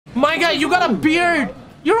My guy, you got a beard.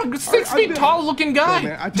 You're a 6 feet tall looking guy.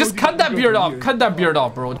 Man, just cut that beard off. Cut that beard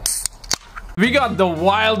off, bro. We got the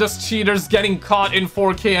wildest cheaters getting caught in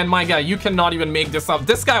 4K, and my guy, you cannot even make this up.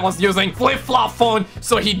 This guy was using flip-flop phone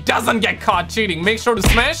so he doesn't get caught cheating. Make sure to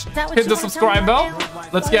smash, hit the subscribe bell.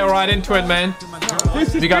 Let's get right into it, man.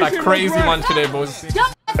 We got a crazy one today, boys.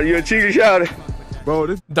 Are you a cheater, shouter?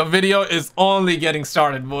 Bro, the video is only getting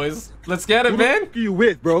started, boys. Let's get it, man. Who you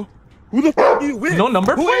with, bro? Who the f are you with? No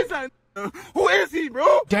number plate? Who is that? Who is he,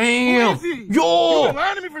 bro? Damn. Who is he? Yo.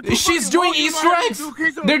 For she's doing Easter eggs.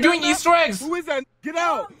 They're doing Easter eggs. Who is that? Get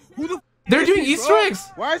out. Who the f They're doing Easter eggs.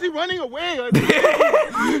 Why is he running away? Like, yo,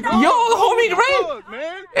 homie, right?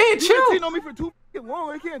 Man. Hey, chill. You know me for too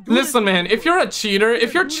long. I can't do Listen, this. man, if you're a cheater,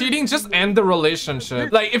 if you're cheating, just end the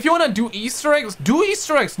relationship. Like, if you want to do Easter eggs, do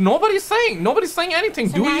Easter eggs. Nobody's saying anything.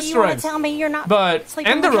 So do now Easter you want eggs. to tell me you're not but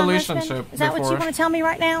sleeping end the with your relationship husband? Is that what you want to tell me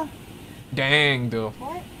right now? Dang, dude.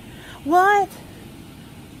 What?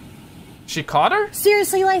 She caught her?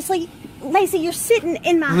 Seriously, Lacey, you're sitting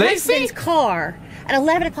in my husband's car at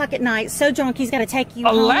 11 o'clock at night, so drunk he's got to take you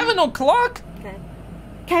 11 o'clock?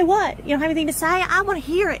 Okay, what? You don't have anything to say? I want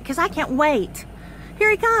to hear it, because I can't wait. Here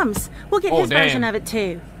he comes. We'll get his version of it,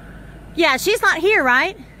 too. Yeah, she's not here,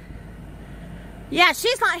 right? Yeah,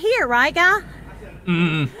 she's not here, right, guy?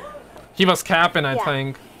 He was capping, I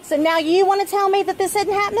think. So now you want to tell me that this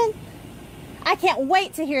isn't happening? I can't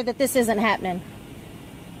wait to hear that this isn't happening.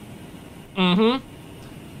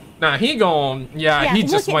 Nah, he gone. Yeah, he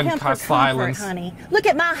just went cut silence. Honey. Look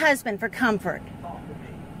at my husband for comfort.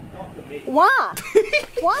 Why?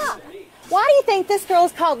 Why? Why do you think this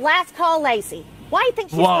girl's called Last Call Lacey? Why do you think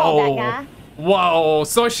she's called that guy? Whoa,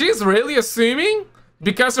 so she's really assuming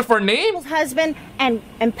because of her name? Husband and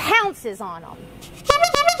pounces on him.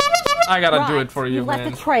 I gotta do it for you, man. You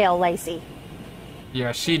left a trail, Lacey.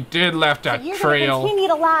 Yeah, she did left that you're trail. You're gonna continue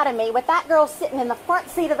to lie to me with that girl sitting in the front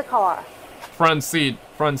seat of the car. Front seat,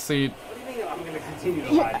 front seat. What do you mean I'm gonna continue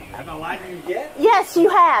to lie? Have I lied to you yet? Yes, you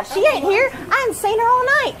have. She ain't here. I haven't seen her all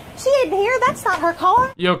night. She ain't here. That's not her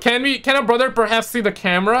car. Yo, can our brother perhaps see the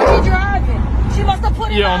camera? She driving. She must have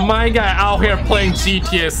put it out. Yo, my guy out here playing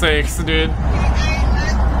GTA 6, dude.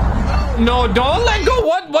 No, don't let go.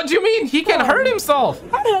 What do you mean? He can hurt himself.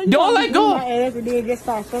 Don't let go.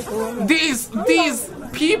 These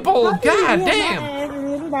people, god damn.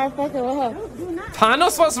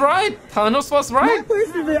 Thanos was right. Thanos was right.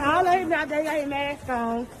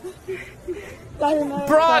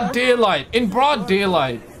 Broad daylight. In broad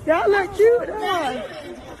daylight. Y'all look cute.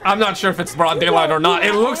 I'm not sure if it's broad daylight or not.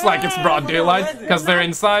 It looks like it's broad daylight because they're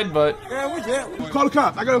inside, but... Call the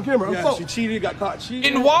cops. I got on camera. Yeah, she cheated, got caught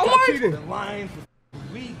cheating. In Walmart? Been lying for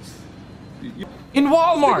weeks. In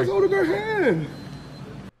Walmart? Holding her hand.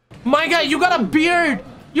 My guy, you got a beard.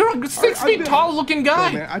 You're a 6 feet tall looking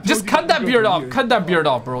guy. Just cut that beard off. Cut that beard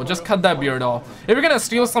off, bro. Just cut that beard off. If you're gonna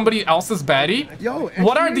steal somebody else's baddie,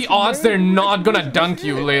 what are the odds they're not gonna dunk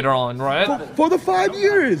you later on, right? For the 5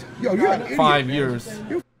 years. Yo, you're an idiot. 5 years.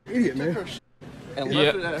 You're an idiot, man.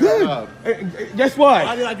 Yeah. Good. Guess why?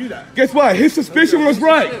 Why did I do that? Guess why? His suspicion was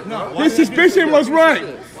right. His suspicion was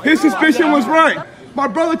right. His suspicion was right. My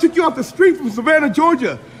brother took you off the street from Savannah,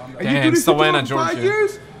 Georgia. And damn, you do this Savannah, for Georgia. 5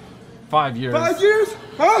 years? 5 years. 5 years?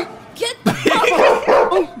 Huh? Get the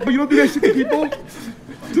fuck But you don't do that shit to people?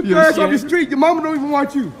 Took your ass off the street. Your mama don't even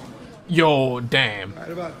want you. Yo, damn.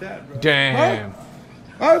 Right about that, bro. Damn. Huh?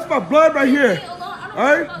 That's my blood right here.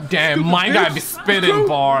 Alright? Damn, my guy be spitting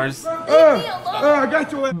bars. I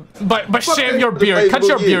got your ass. But shave your beard. Cut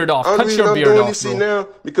your beard off. Cut your beard off, bro. Now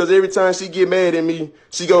because every time she get mad at me,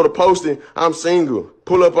 she go to posting, I'm single.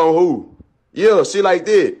 Pull up on who? Yeah, she like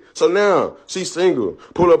that. So now she's single.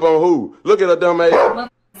 Pull up on who? Look at her dumb ass.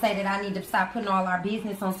 Say that I need to stop putting all our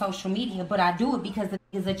business on social media, but I do it because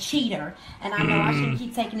he's a cheater, and I know I shouldn't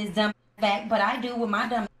keep taking his dumb back, but I do with my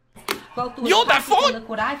dumb go through. Yo, that phone! Look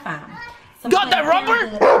what I found. Got that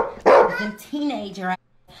rubber? Them teenager,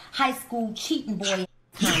 high school cheating boy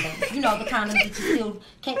condoms. You know the condoms that you still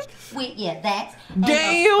can't with. Yeah, that.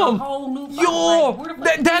 Damn! A whole new yo,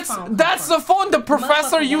 like, that's the phone the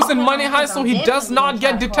professor used in Money Heist, so he does not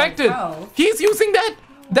get detected. He's using that.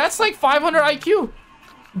 That's like 500 IQ.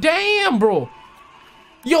 Damn, bro.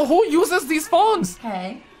 Yo, who uses these phones?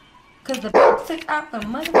 Okay, because the took out the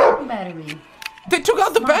motherfucking battery. They took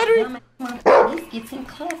out the battery? This getting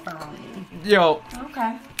clever on me. Yo.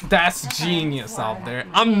 Okay. That's genius out there.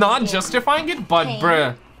 I'm not justifying it, but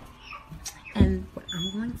bruh. And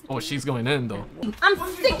I'm going to. Oh, she's going in though. I'm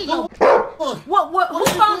sick of you. What? Whose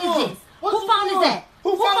phone is this? Whose phone is that?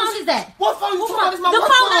 Whose phone is that? What phone you talking about? It's my The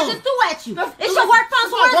work phone I phone. just threw at you. It's your work phone,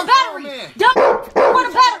 so where's the battery? Dumb. Where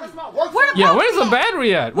the battery? Yeah, where's the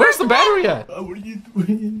battery at? Where's the battery at?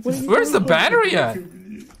 Where's the battery at?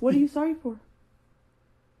 What are you sorry for?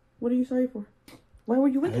 What are you sorry for? Why were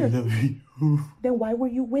you with her? Then why were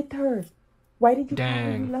you with her? Why did you tell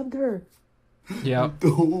her you loved her? Yeah.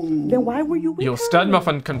 Then why were you with her? Yo, Stud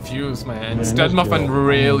Muffin confused, man. Stud Muffin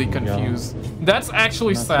really confused. That's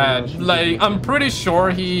actually sad. Like, I'm pretty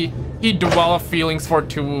sure he developed feelings for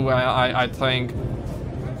two. I think.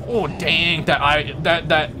 Oh dang! That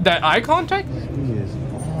eye contact.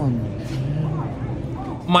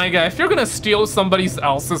 My guy, if you're gonna steal somebody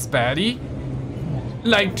else's baddie,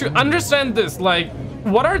 like, to understand this, like,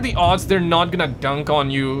 what are the odds they're not gonna dunk on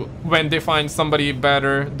you when they find somebody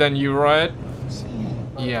better than you, right?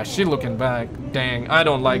 Yeah, she looking back. Dang, I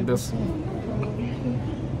don't like this.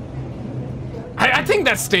 I think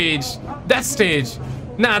that stage.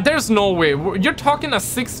 Nah, there's no way. You're talking a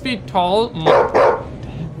 6 feet tall.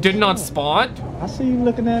 Did not spot. I see you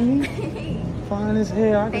looking at me. Fine as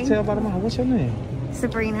hell. I can tell by the mouth. What's your name?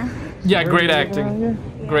 Sabrina. Yeah, great acting.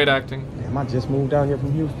 Great acting. Damn, I just moved out here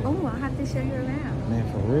from Houston. Oh, I'll have to show you around. Man,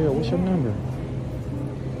 for real. What's your number?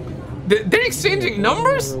 They're exchanging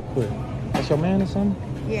numbers? Real quick. That's your man or something?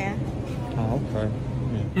 Yeah. Oh, okay.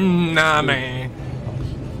 Yeah. Nah, man.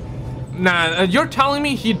 Nah, you're telling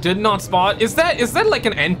me he did not spot? Is that like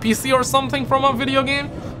an NPC or something from a video game?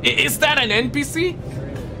 Is that an NPC?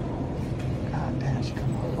 God damn, she got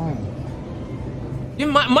my phone. Yeah,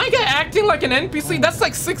 my guy acting like an NPC? That's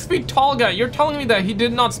like 6 feet tall guy. You're telling me that he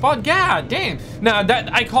did not spot? God damn. Nah,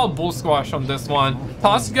 that I call bull squash on this one.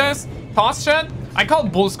 Toss, guys? Toss, chat? I call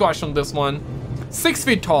bull squash on this one. 6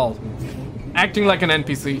 feet tall. Acting like an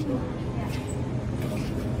NPC.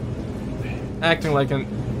 Acting like an...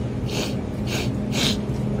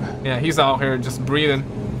 Yeah, he's out here just breathing.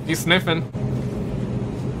 He's sniffing.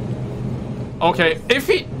 Okay, if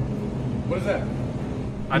he... What is that?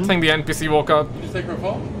 I think the NPC woke up. Did you take her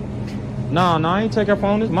phone? No, I ain't take her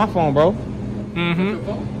phone. It's my phone, bro.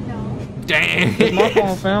 Mm-hmm. Dang. It's my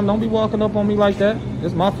phone, fam. Don't be walking up on me like that.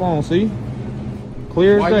 It's my phone, see?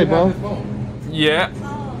 Clear as day, bro. Yeah.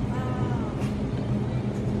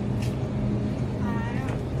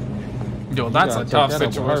 Yo, that's a tough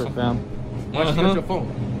situation. Fam. Why don't you get your phone?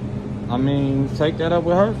 I mean, take that up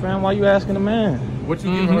with her, fam. Why you asking the man? What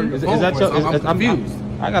you giving her your phone? Is that your? I'm confused.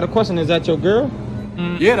 I got a question. Is that your girl?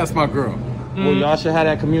 Yeah, that's my girl. Well, y'all should have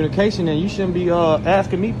that communication, and you shouldn't be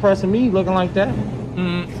asking me, pressing me, looking like that.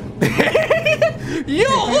 Yo,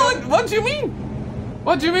 what do you mean?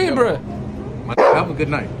 What do you mean, bro? Have a good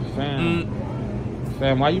night. Fam,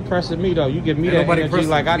 fam, why you pressing me though? You give me that energy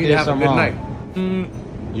like I did something wrong.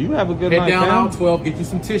 You have a good night, Head down fam. aisle 12, get you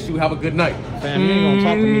some tissue, have a good night. Fam, you ain't gonna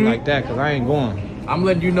talk to me like that, cause I ain't going. I'm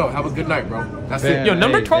letting you know, have a good night, bro. That's it. Yo,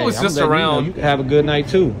 number 12 is just around. You can have a good night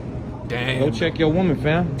too. Damn. Go check your woman,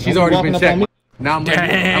 fam. She's Don't be already been walking up on checked. me. Now I'm letting you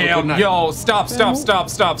know, have a good night. Yo, stop.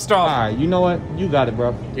 Alright, you know what? You got it,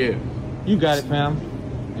 bro. Yeah. You got it, fam.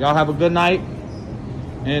 Y'all have a good night.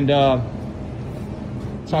 And talk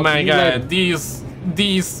My to you God, later.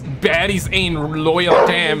 these baddies ain't loyal.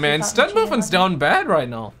 Damn, man. Stud Muffin's down bad right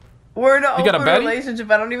now. We're in an You got a open baddie?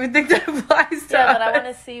 relationship. I don't even think that applies to Yeah, us. but I want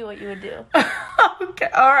to see what you would do. Okay.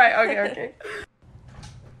 All right. Okay.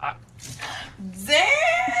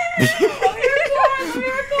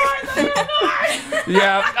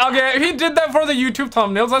 Yeah, okay, he did that for the YouTube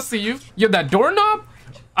thumbnails. I see you. Yo, that doorknob?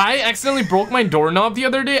 I accidentally broke my doorknob the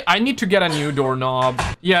other day. I need to get a new doorknob.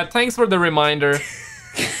 Yeah, thanks for the reminder.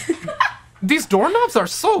 These doorknobs are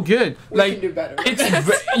so good. Like,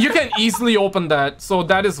 you can easily open that, so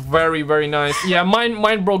that is very, very nice. Yeah,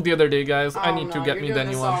 mine broke the other day, guys. I need to get me the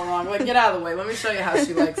new one. All wrong. Like, get out of the way. Let me show you how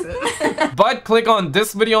she likes it. But click on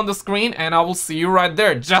this video on the screen, and I will see you right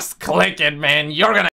there. Just click it, man. You're gonna